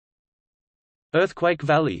Earthquake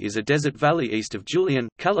Valley is a desert valley east of Julian,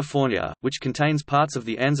 California, which contains parts of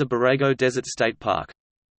the Anza Borrego Desert State Park.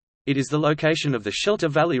 It is the location of the Shelter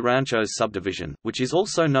Valley Ranchos subdivision, which is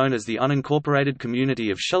also known as the unincorporated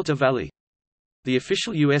community of Shelter Valley. The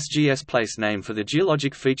official USGS place name for the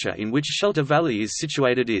geologic feature in which Shelter Valley is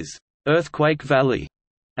situated is Earthquake Valley,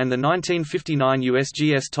 and the 1959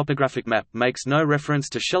 USGS topographic map makes no reference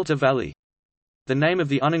to Shelter Valley. The name of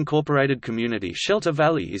the unincorporated community Shelter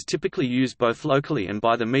Valley is typically used both locally and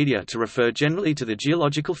by the media to refer generally to the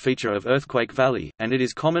geological feature of Earthquake Valley, and it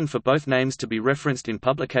is common for both names to be referenced in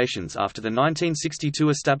publications after the 1962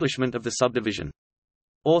 establishment of the subdivision.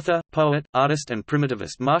 Author, poet, artist and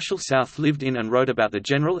primitivist Marshall South lived in and wrote about the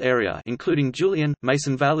general area including Julian,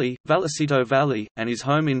 Mason Valley, Vallecito Valley, and his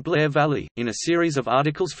home in Blair Valley, in a series of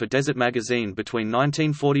articles for Desert Magazine between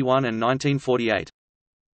 1941 and 1948.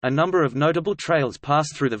 A number of notable trails pass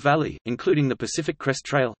through the valley, including the Pacific Crest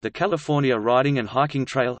Trail, the California Riding and Hiking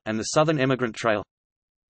Trail, and the Southern Emigrant Trail.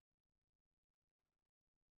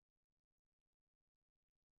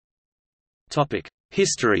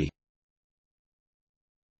 History.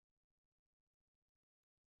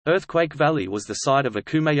 Earthquake Valley was the site of a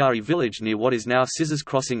Kumeyaari village near what is now Scissors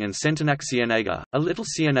Crossing and Centenac Cienega, a little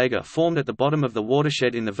cienega formed at the bottom of the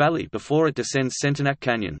watershed in the valley before it descends Centenac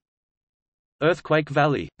Canyon. Earthquake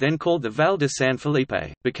Valley, then called the Val de San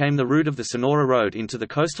Felipe, became the route of the Sonora Road into the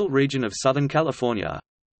coastal region of Southern California.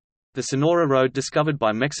 The Sonora Road, discovered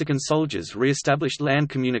by Mexican soldiers, re-established land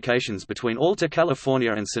communications between Alta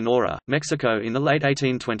California and Sonora, Mexico in the late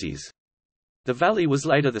 1820s. The valley was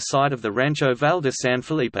later the site of the Rancho Val de San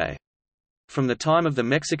Felipe. From the time of the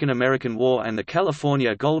Mexican-American War and the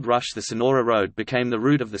California Gold Rush, the Sonora Road became the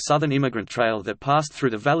route of the Southern Immigrant Trail that passed through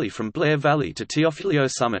the valley from Blair Valley to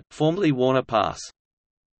Teofilio Summit, formerly Warner Pass.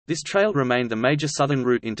 This trail remained the major southern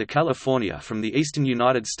route into California from the eastern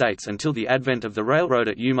United States until the advent of the railroad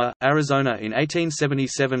at Yuma, Arizona in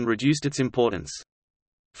 1877 reduced its importance.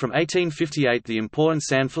 From 1858, the important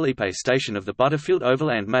San Felipe station of the Butterfield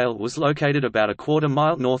Overland Mail was located about a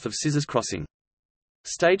quarter-mile north of Scissors Crossing.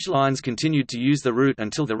 Stage lines continued to use the route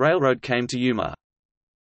until the railroad came to Yuma.